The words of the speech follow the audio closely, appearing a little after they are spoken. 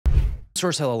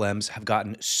source LLMs have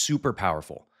gotten super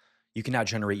powerful. You can now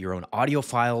generate your own audio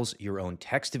files, your own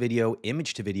text to video,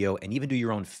 image to video, and even do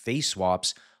your own face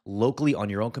swaps locally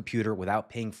on your own computer without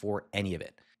paying for any of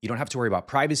it. You don't have to worry about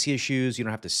privacy issues. You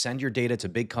don't have to send your data to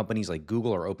big companies like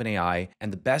Google or OpenAI.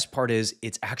 And the best part is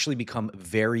it's actually become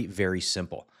very, very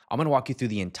simple. I'm going to walk you through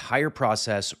the entire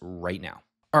process right now.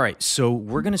 All right, so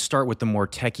we're going to start with the more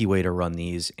techie way to run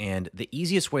these. And the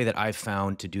easiest way that I've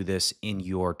found to do this in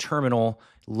your terminal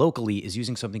locally is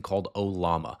using something called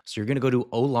Ollama. So you're going to go to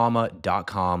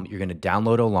Ollama.com. You're going to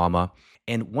download Ollama.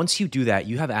 And once you do that,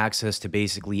 you have access to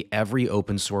basically every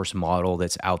open source model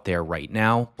that's out there right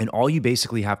now. And all you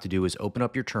basically have to do is open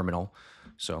up your terminal.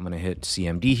 So I'm going to hit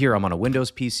CMD here. I'm on a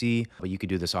Windows PC, but you could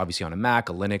do this obviously on a Mac,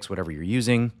 a Linux, whatever you're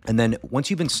using. And then once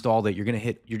you've installed it,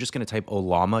 you're just going to type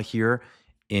Ollama here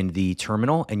in the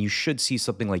terminal, and you should see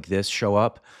something like this show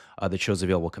up that shows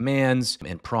available commands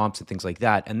and prompts and things like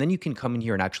that. And then you can come in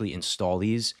here and actually install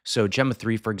these. So Gemma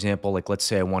 3, for example, like let's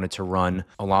say I wanted to run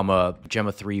Ollama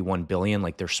Gemma 3 1 billion,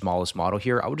 like their smallest model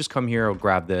here. I would just come here, I would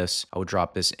grab this, I would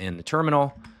drop this in the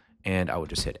terminal, and I would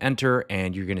just hit enter,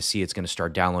 and you're going to see it's going to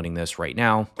start downloading this right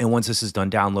now. And once this is done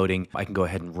downloading, I can go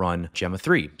ahead and run Gemma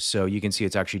 3. So you can see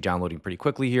it's actually downloading pretty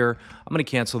quickly here. I'm going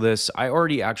to cancel this. I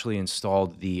already actually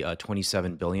installed the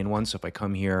 27 billion one. So if I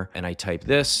come here and I type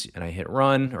this and I hit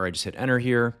run, or I just hit enter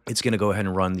here, it's going to go ahead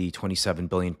and run the 27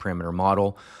 billion parameter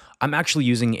model. I'm actually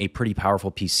using a pretty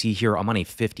powerful PC here. I'm on a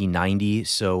 5090.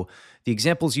 So the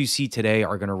examples you see today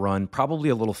are going to run probably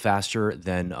a little faster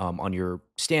than on your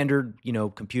standard,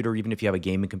 computer, even if you have a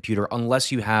gaming computer,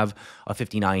 unless you have a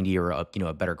 5090 or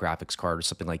a better graphics card or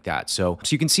something like that. So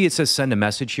you can see it says send a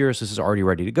message here. So this is already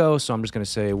ready to go. So I'm just going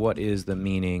to say, what is the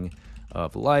meaning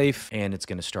of life? And it's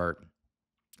going to start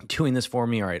doing this for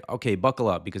me. All right, okay, buckle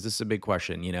up because this is a big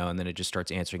question, and then it just starts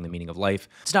answering the meaning of life.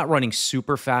 It's not running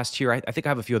super fast here. I think I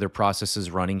have a few other processes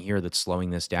running here that's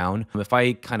slowing this down. If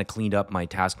I kind of cleaned up my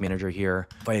task manager here,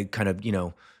 if I kind of,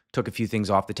 took a few things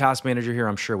off the task manager here,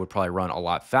 I'm sure it would probably run a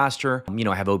lot faster.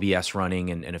 I have OBS running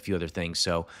and a few other things.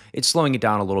 So it's slowing it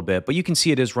down a little bit, but you can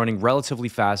see it is running relatively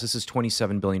fast. This is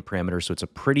 27 billion parameters, so it's a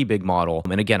pretty big model.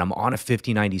 And again, I'm on a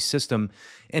 5090 system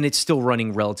and it's still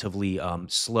running relatively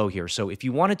slow here. So if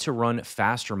you wanted to run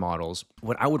faster models,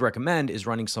 what I would recommend is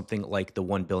running something like the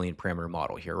 1 billion parameter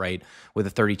model here, right? With a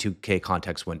 32K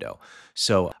context window.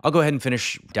 So I'll go ahead and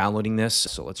finish downloading this.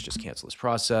 So let's just cancel this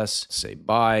process, say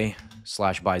bye,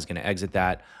 /bye is going to exit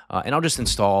that. And I'll just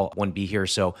install 1B here.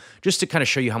 So just to kind of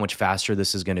show you how much faster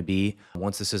this is going to be,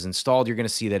 once this is installed, you're going to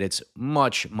see that it's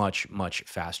much, much, much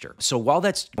faster. So while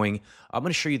that's going, I'm going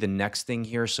to show you the next thing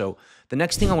here. So the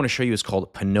next thing I want to show you is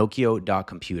called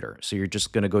Pinokio.computer. So you're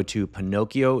just going to go to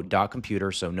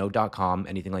Pinokio.computer, so no .com,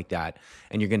 anything like that,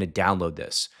 and you're going to download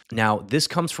this. Now, this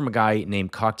comes from a guy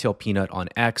named Cocktail Peanut on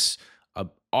X.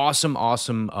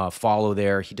 Awesome follow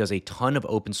there. He does a ton of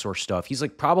open source stuff. He's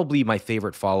like probably my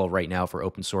favorite follow right now for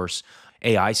open source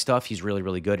AI stuff. He's really,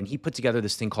 really good. And he put together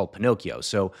this thing called Pinokio.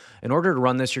 So in order to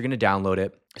run this, you're going to download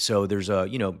it. So there's a,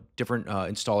 different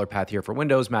installer path here for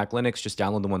Windows, Mac, Linux. Just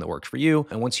download the one that works for you.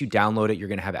 And once you download it, you're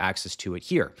going to have access to it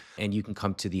here. And you can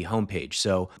come to the home page.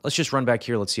 So let's just run back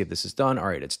here. Let's see if this is done. All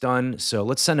right, it's done. So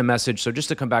let's send a message. So just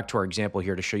to come back to our example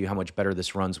here to show you how much better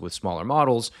this runs with smaller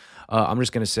models, I'm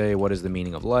just going to say, what is the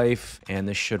meaning of life? And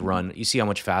this should run. You see how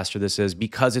much faster this is?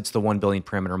 Because it's the 1 billion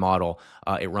parameter model,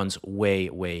 it runs way,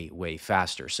 way, way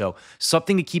faster. So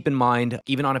something to keep in mind,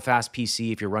 even on a fast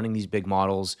PC, if you're running these big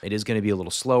models, it is going to be a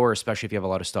little slower, especially if you have a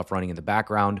lot of stuff running in the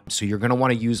background. So you're going to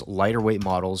want to use lighter weight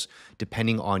models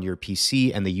depending on your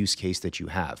PC and the use case that you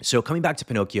have. So coming back to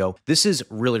Pinokio, this is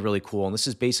really, really cool. And this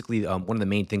is basically one of the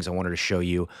main things I wanted to show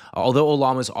you. Although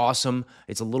Ollama is awesome,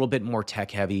 it's a little bit more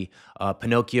tech heavy.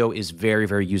 Pinokio is very,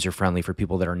 very user-friendly for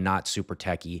people that are not super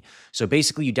techy. So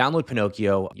basically you download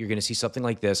Pinokio, you're going to see something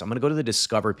like this. I'm going to go to the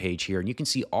Discover page here and you can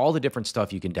see all the different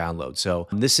stuff you can download. So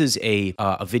this is a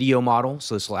video model.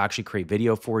 So this will actually create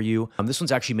video for you. This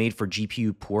one's actually made for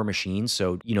GPU poor machines.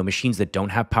 So, machines that don't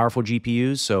have powerful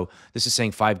GPUs. So this is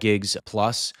saying 5 gigs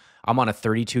plus. I'm on a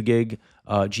 32 gig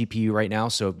GPU right now.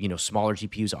 So, smaller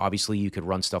GPUs, obviously you could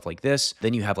run stuff like this.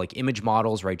 Then you have like image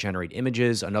models, right? Generate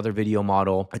images, another video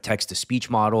model, a text to speech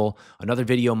model, another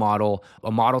video model,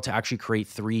 a model to actually create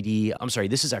 3D. I'm sorry,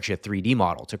 this is actually a 3D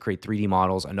model to create 3D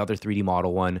models, another 3D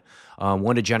model one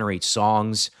to generate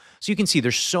songs. So you can see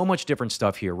there's so much different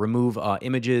stuff here. Remove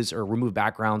images or remove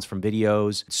backgrounds from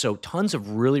videos. So tons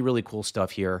of really, really cool stuff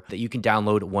here that you can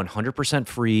download 100%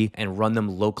 free and run them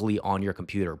locally on your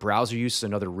computer. Browser use is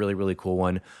another really, really cool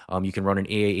one. You can run an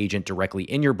AI agent directly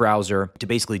in your browser to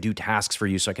basically do tasks for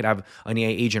you. So I could have an AI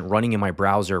agent running in my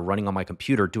browser, running on my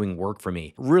computer, doing work for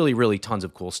me. Really, really tons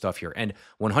of cool stuff here, and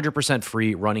 100%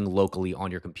 free, running locally on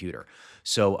your computer.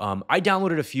 So I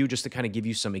downloaded a few just to kind of give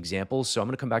you some examples. So I'm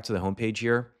going to come back to the homepage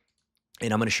here,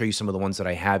 and I'm going to show you some of the ones that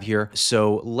I have here.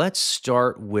 So let's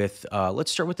start with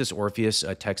this Orpheus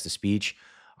text to speech.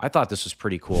 I thought this was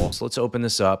pretty cool. So let's open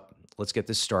this up. Let's get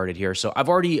this started here. So I've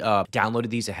already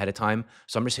downloaded these ahead of time.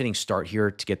 So I'm just hitting start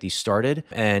here to get these started.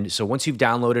 And so once you've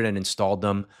downloaded and installed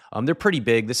them, they're pretty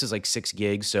big. This is like 6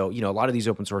 gigs. So, you know, a lot of these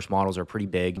open source models are pretty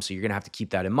big. So you're going to have to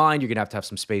keep that in mind. You're going to have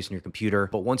some space in your computer.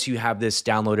 But once you have this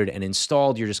downloaded and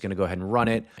installed, you're just going to go ahead and run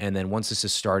it. And then once this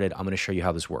is started, I'm going to show you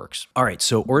how this works. All right.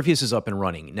 So Orpheus is up and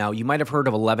running. Now, you might have heard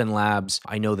of 11 Labs.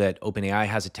 I know that OpenAI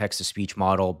has a text to speech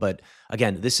model, but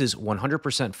again, this is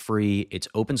 100% free. It's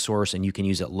open source and you can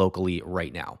use it locally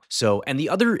right now. So, and the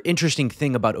other interesting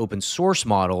thing about open source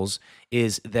models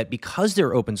is that because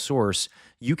they're open source,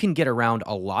 you can get around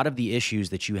a lot of the issues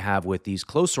that you have with these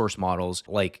closed source models,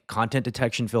 like content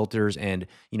detection filters and,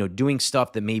 you know, doing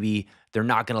stuff that maybe they're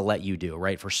not going to let you do,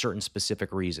 right? For certain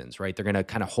specific reasons, right? They're going to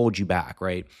kind of hold you back,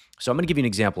 right? So I'm going to give you an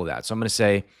example of that. So I'm going to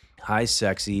say, "Hi,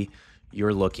 sexy,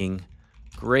 you're looking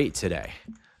great today."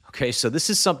 Okay, so this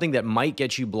is something that might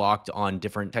get you blocked on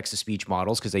different text-to-speech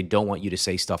models because they don't want you to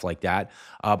say stuff like that.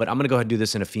 But I'm going to go ahead and do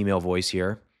this in a female voice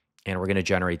here, and we're going to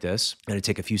generate this. It's going to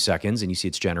take a few seconds, and you see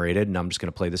it's generated, and I'm just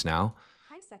going to play this now.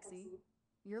 Hi, sexy.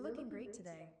 You're looking great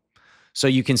today. So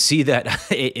you can see that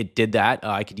it did that.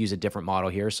 I could use a different model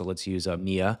here, so let's use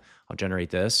Mia. I'll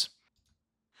generate this.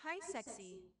 Hi,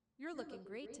 sexy. You're looking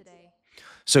great today.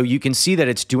 So you can see that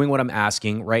it's doing what I'm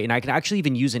asking, right? And I can actually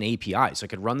even use an API. So I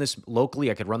could run this locally.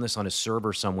 I could run this on a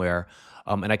server somewhere,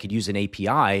 and I could use an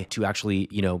API to actually,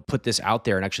 you know, put this out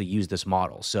there and actually use this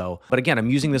model. So, but again, I'm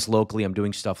using this locally. I'm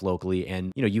doing stuff locally,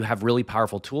 and you know, you have really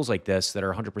powerful tools like this that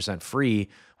are 100% free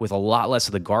with a lot less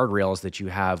of the guardrails that you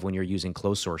have when you're using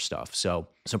closed source stuff. So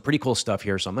some pretty cool stuff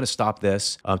here. So I'm going to stop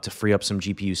this to free up some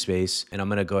GPU space, and I'm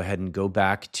going to go ahead and go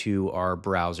back to our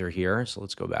browser here. So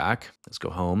let's go back. Let's go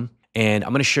home. And I'm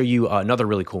going to show you another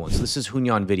really cool one. So this is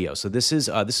Hunyan Video. So this is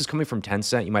coming from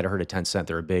Tencent. You might have heard of Tencent.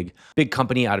 They're a big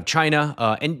company out of China.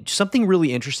 And something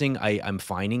really interesting I'm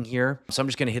finding here. So I'm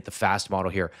just going to hit the fast model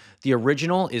here. The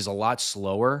original is a lot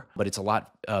slower, but it's a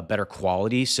lot better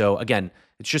quality. So again,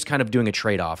 it's just kind of doing a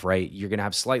trade-off, right? You're going to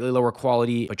have slightly lower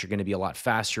quality, but you're going to be a lot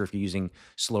faster if you're using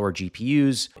slower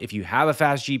GPUs. If you have a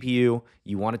fast GPU,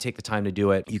 you want to take the time to do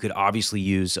it, you could obviously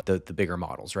use the bigger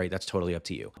models, right? That's totally up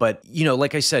to you. But, you know,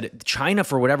 like I said, China,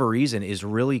 for whatever reason, is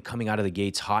really coming out of the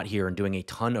gates hot here and doing a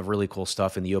ton of really cool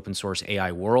stuff in the open source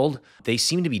AI world. They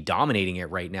seem to be dominating it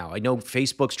right now. I know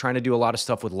Facebook's trying to do a lot of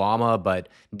stuff with Llama, but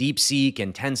DeepSeek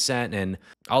and Tencent and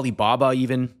Alibaba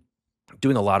even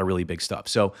doing a lot of really big stuff.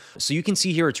 So you can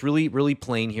see here, it's really, really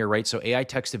plain here, right? So AI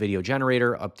text to video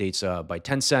generator updates by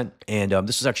Tencent. And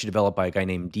this was actually developed by a guy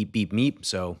named Deep Beep Meep.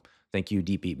 So thank you,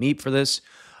 Deep Beep Meep, for this.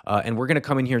 And we're going to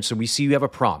come in here. And so we see you have a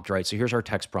prompt, right? So here's our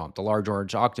text prompt. The large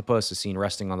orange octopus is seen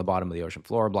resting on the bottom of the ocean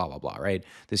floor, blah, blah, blah, right?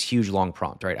 This huge long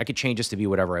prompt, right? I could change this to be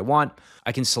whatever I want.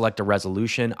 I can select a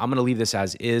resolution. I'm going to leave this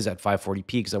as is at 540p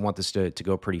because I want this to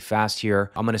go pretty fast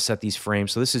here. I'm going to set these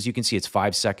frames. So this is, you can see it's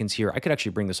 5 seconds here. I could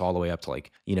actually bring this all the way up to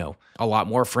like, you know, a lot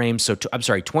more frames. So I'm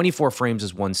sorry, 24 frames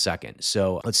is 1 second.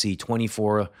 So let's see,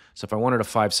 24. So if I wanted a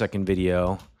 5-second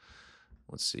video,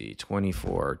 let's see,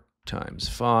 24 times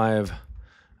 5.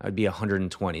 That'd be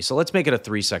 120. So let's make it a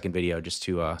 3-second video just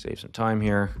to save some time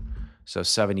here. So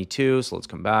 72. So let's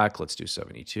come back. Let's do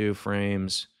 72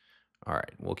 frames. All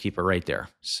right, we'll keep it right there.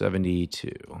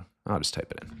 72. I'll just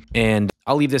type it in. And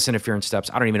I'll leave this interference steps.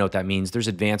 I don't even know what that means. There's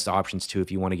advanced options too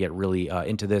if you want to get really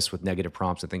into this with negative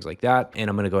prompts and things like that.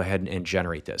 And I'm going to go ahead and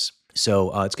generate this.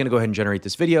 So it's going to go ahead and generate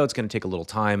this video. It's going to take a little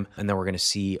time, and then we're going to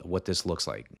see what this looks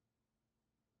like.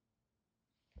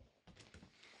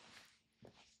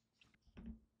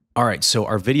 All right, so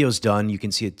our video's done. You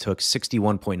can see it took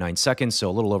 61.9 seconds, so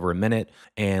a little over a minute,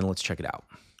 and let's check it out.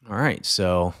 All right,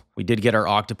 so we We did get our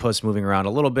octopus moving around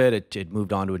a little bit. It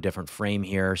moved on to a different frame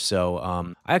here. So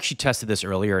I actually tested this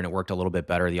earlier and it worked a little bit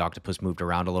better. The octopus moved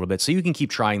around a little bit. So you can keep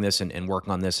trying this and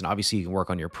working on this. And obviously you can work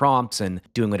on your prompts and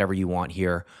doing whatever you want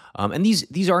here. And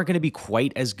these aren't going to be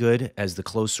quite as good as the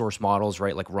closed source models,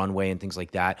 right? Like Runway and things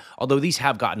like that. Although these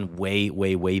have gotten way,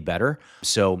 way, way better.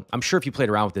 So I'm sure if you played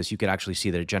around with this, you could actually see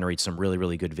that it generates some really,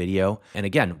 really good video. And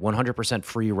again, 100%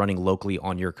 free running locally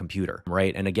on your computer,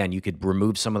 right? And again, you could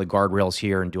remove some of the guardrails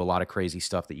here and do a lot of crazy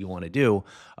stuff that you want to do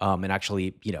and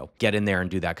actually, get in there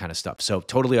and do that kind of stuff. So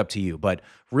totally up to you, but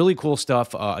really cool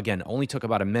stuff. Again, only took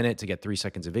about a minute to get 3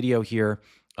 seconds of video here.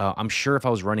 I'm sure if I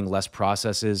was running less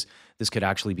processes, this could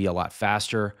actually be a lot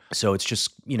faster. So it's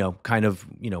just, kind of,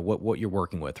 what you're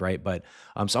working with, right? But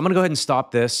so I'm going to go ahead and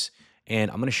stop this.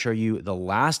 And I'm going to show you the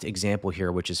last example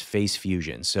here, which is Face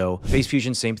Fusion. So Face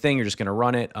Fusion, same thing. You're just going to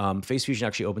run it. Face Fusion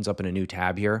actually opens up in a new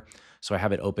tab here. So I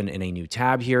have it open in a new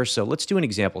tab here. So let's do an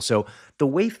example. So the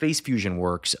way Face Fusion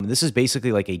works, this is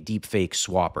basically like a deepfake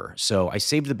swapper. So I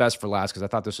saved the best for last because I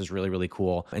thought this was really, really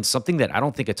cool. And something that I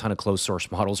don't think a ton of closed source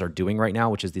models are doing right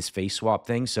now, which is this face swap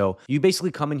thing. So you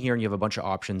basically come in here and you have a bunch of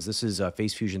options. This is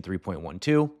Face Fusion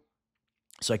 3.12.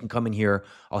 So I can come in here,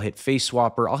 I'll hit Face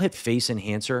Swapper, I'll hit Face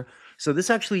Enhancer. So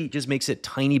this actually just makes it a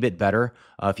tiny bit better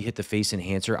if you hit the face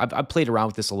enhancer. I've played around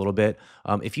with this a little bit.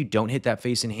 If you don't hit that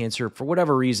face enhancer, for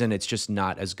whatever reason, it's just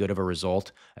not as good of a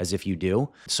result as if you do.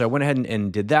 So I went ahead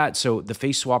and did that. So the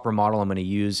face swapper model I'm going to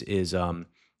use is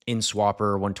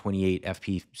InSwapper 128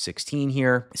 FP16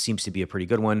 here. It seems to be a pretty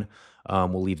good one.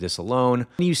 We'll leave this alone. I'm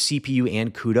going to use CPU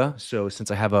and CUDA. So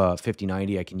since I have a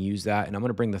 5090, I can use that. And I'm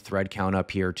going to bring the thread count up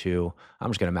here to,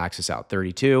 I'm just going to max this out,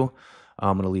 32.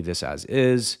 I'm going to leave this as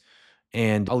is.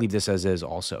 And I'll leave this as is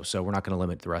also. So we're not going to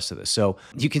limit the rest of this. So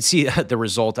you can see the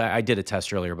result. I did a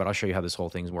test earlier, but I'll show you how this whole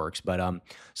thing works. But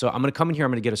so I'm going to come in here.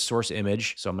 I'm going to get a source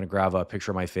image. So I'm going to grab a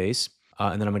picture of my face.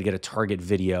 And then I'm going to get a target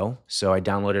video. So I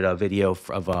downloaded a video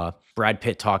of Brad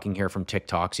Pitt talking here from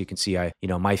TikTok. So you can see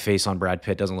my face on Brad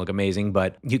Pitt doesn't look amazing,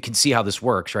 but you can see how this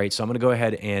works, right? So I'm going to go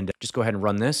ahead and just go ahead and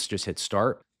run this. Just hit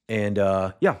start. And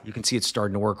yeah, you can see it's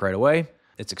starting to work right away.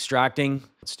 It's extracting.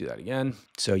 Let's do that again.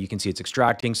 So you can see it's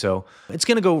extracting. So it's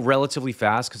going to go relatively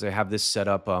fast because I have this set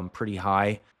up pretty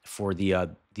high for the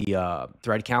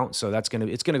thread count. So it's going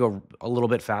to go a little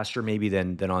bit faster maybe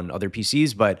than on other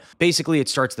PCs. But basically, it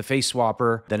starts the face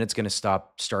swapper. Then it's going to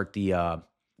start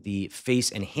the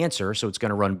face enhancer. So it's going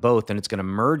to run both, and it's going to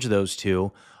merge those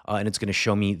two, and it's going to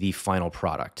show me the final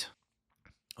product.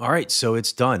 All right, so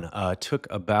it's done. Took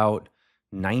about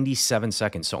 97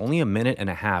 seconds. So only a minute and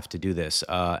a half to do this.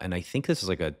 And I think this is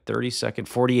like a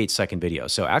 48-second video.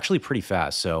 So actually pretty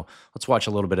fast. So let's watch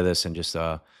a little bit of this and just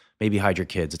maybe hide your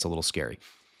kids. It's a little scary.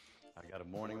 I got a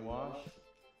morning wash.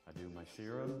 I do my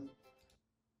serum.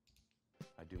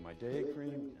 I do my day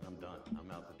cream, and I'm done.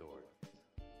 I'm out the door.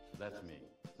 So that's me.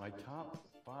 My top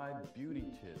 5 beauty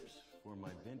tips for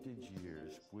my vintage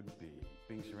years would be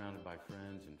being surrounded by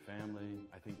friends and family.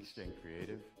 I think staying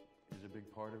creative is a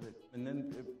big part of it. And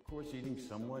then, of course, eating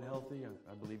somewhat healthy.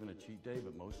 I believe in a cheat day,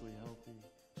 but mostly healthy.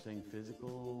 Staying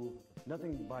physical,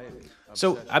 nothing by it.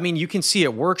 So, I mean, you can see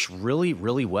it works really,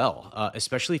 really well,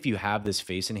 especially if you have this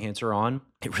face enhancer on.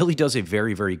 It really does a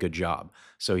very, very good job.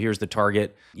 So here's the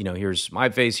target, here's my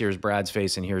face, here's Brad's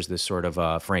face, and here's this sort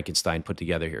of Frankenstein put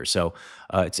together here. So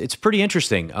it's pretty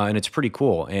interesting and it's pretty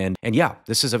cool. And yeah,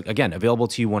 this is, again, available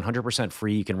to you 100%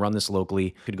 free. You can run this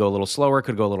locally. Could go a little slower,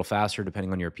 could go a little faster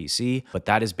depending on your PC, but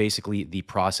that is basically the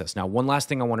process. Now, one last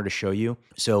thing I wanted to show you.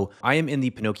 So I am in the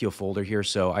Pinokio folder here.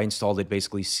 So I installed it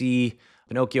basically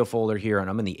Pinokio folder here, and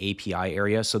I'm in the API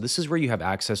area. So this is where you have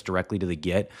access directly to the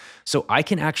Git. So I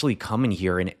can actually come in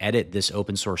here and edit this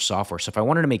open source software. So if I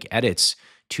wanted to make edits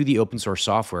to the open source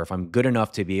software, if I'm good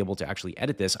enough to be able to actually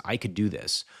edit this, I could do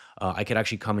this. I could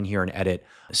actually come in here and edit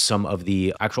some of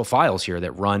the actual files here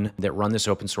that run this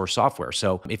open source software.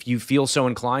 So if you feel so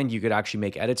inclined, you could actually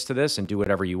make edits to this and do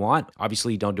whatever you want.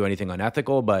 Obviously, don't do anything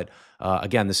unethical, but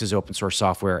again, this is open source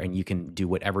software and you can do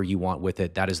whatever you want with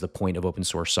it. That is the point of open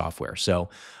source software. So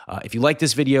if you like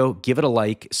this video, give it a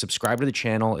like, subscribe to the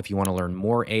channel if you want to learn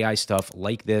more AI stuff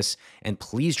like this, and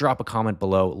please drop a comment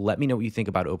below. Let me know what you think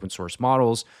about open source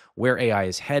models, where AI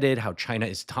is headed, how China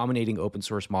is dominating open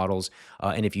source models,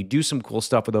 and if you do some cool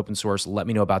stuff with open source, let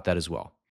me know about that as well.